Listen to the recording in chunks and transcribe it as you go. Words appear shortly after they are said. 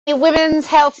Women's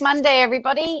Health Monday,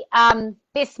 everybody.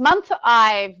 This month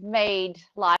I've made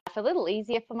life a little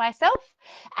easier for myself,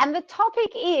 and the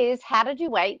topic is how to do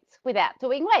weights without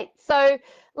doing weights. So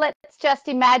let's just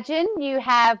imagine you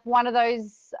have one of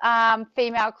those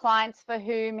female clients for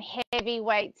whom heavy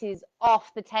weights is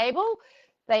off the table.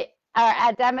 They are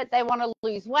adamant they want to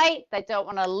lose weight. They don't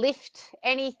want to lift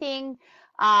anything.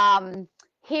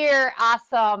 Here are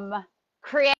some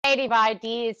creative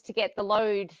ideas to get the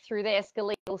load through their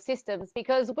skeletal systems,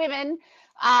 because women,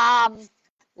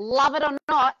 love it or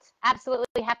not,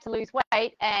 absolutely have to lose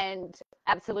weight and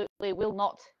absolutely will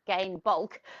not gain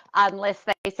bulk unless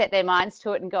they set their minds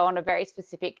to it and go on a very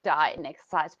specific diet and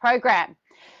exercise program.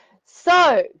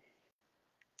 So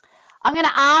I'm going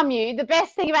to arm you. The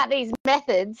best thing about these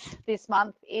methods this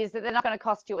month is that they're not going to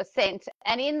cost you a cent.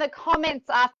 And in the comments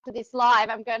after this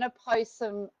live, I'm going to post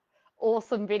some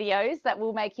awesome videos that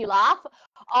will make you laugh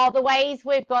of the ways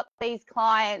we've got these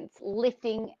clients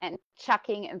lifting and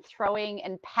chucking and throwing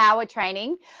and power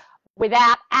training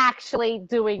without actually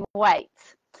doing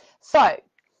weights. So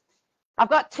I've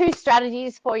got two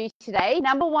strategies for you today.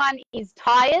 Number one is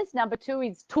Tyres. Number two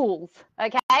is tools,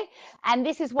 okay? And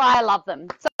this is why I love them.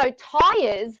 So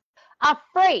Tyres are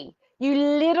free. You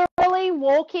literally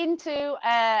walk into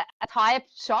a tyre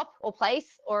shop or place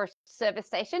or a service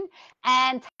station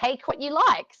and take what you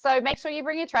like. So make sure you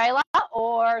bring a trailer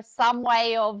or some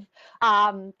way of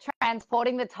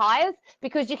transporting the tyres,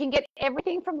 because you can get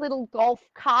everything from little golf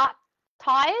cart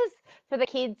tyres for the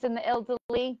kids and the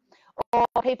elderly, or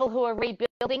people who are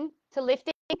rebuilding to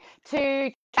lifting,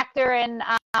 to tractor and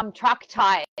truck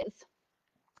tyres.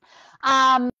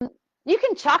 You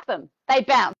can chuck them. They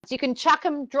bounce. You can chuck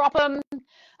them, drop them,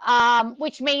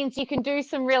 which means you can do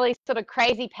some really sort of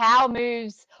crazy power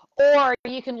moves, or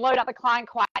you can load up the client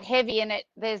quite heavy and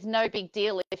there's no big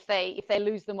deal if they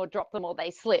lose them or drop them or they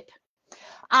slip.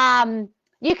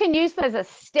 You can use them as a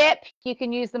step. You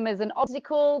can use them as an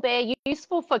obstacle. They're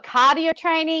useful for cardio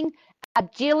training,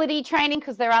 agility training,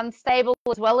 because they're unstable,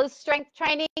 as well as strength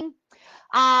training.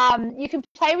 You can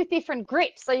play with different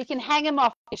grips, so you can hang them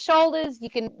off your shoulders. You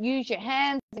can use your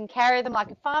hands and carry them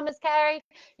like a farmer's carry.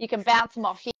 You can bounce them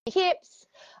off your hips.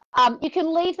 You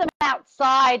can leave them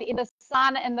outside in the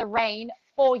sun and the rain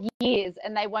for years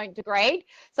and they won't degrade.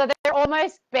 So they're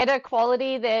almost better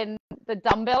quality than the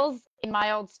dumbbells in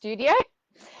my old studio.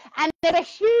 And there's a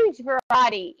huge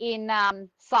variety in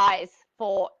size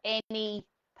for any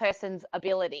person's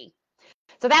ability.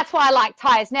 So that's why I like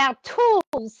Tyres. Now,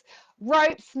 tools,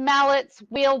 ropes, mallets,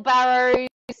 wheelbarrows,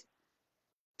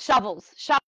 shovels,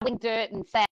 shoveling dirt and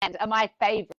sand are my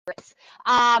favorites.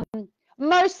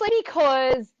 Mostly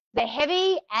because they're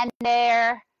heavy and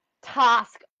they're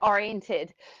task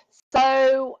oriented.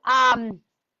 So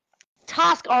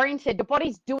task oriented, your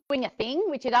body's doing a thing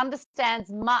which it understands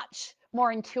much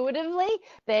more intuitively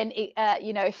than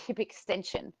hip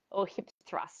extension or hip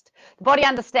thrust. The body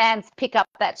understands pick up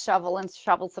that shovel and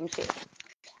shovel some shit.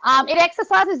 It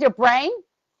exercises your brain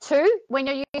too when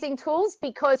you're using tools,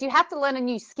 because you have to learn a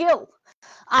new skill.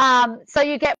 So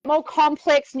you get more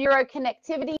complex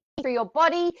neuroconnectivity through your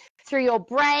body, through your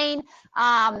brain,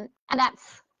 and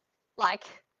that's like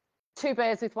two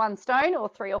birds with one stone, or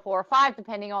three or four or five,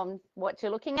 depending on what you're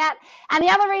looking at. And the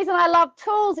other reason I love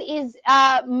tools is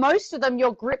most of them,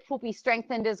 your grip will be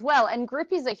strengthened as well. And grip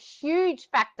is a huge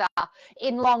factor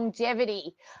in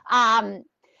longevity.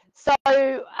 So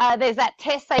there's that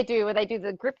test they do where they do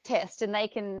the grip test, and they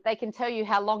can tell you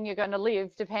how long you're going to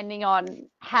live depending on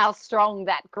how strong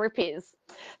that grip is.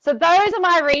 So those are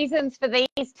my reasons for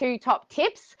these two top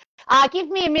tips. Give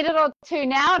me a minute or two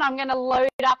now, and I'm going to load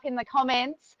up in the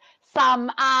comments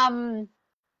some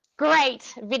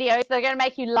great videos. They're going to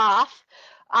make you laugh,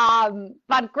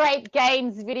 but great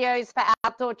games videos for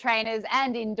outdoor trainers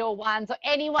and indoor ones, or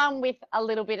anyone with a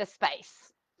little bit of space.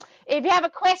 If you have a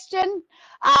question,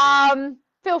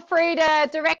 feel free to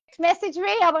direct message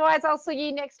me. Otherwise, I'll see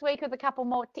you next week with a couple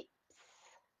more tips.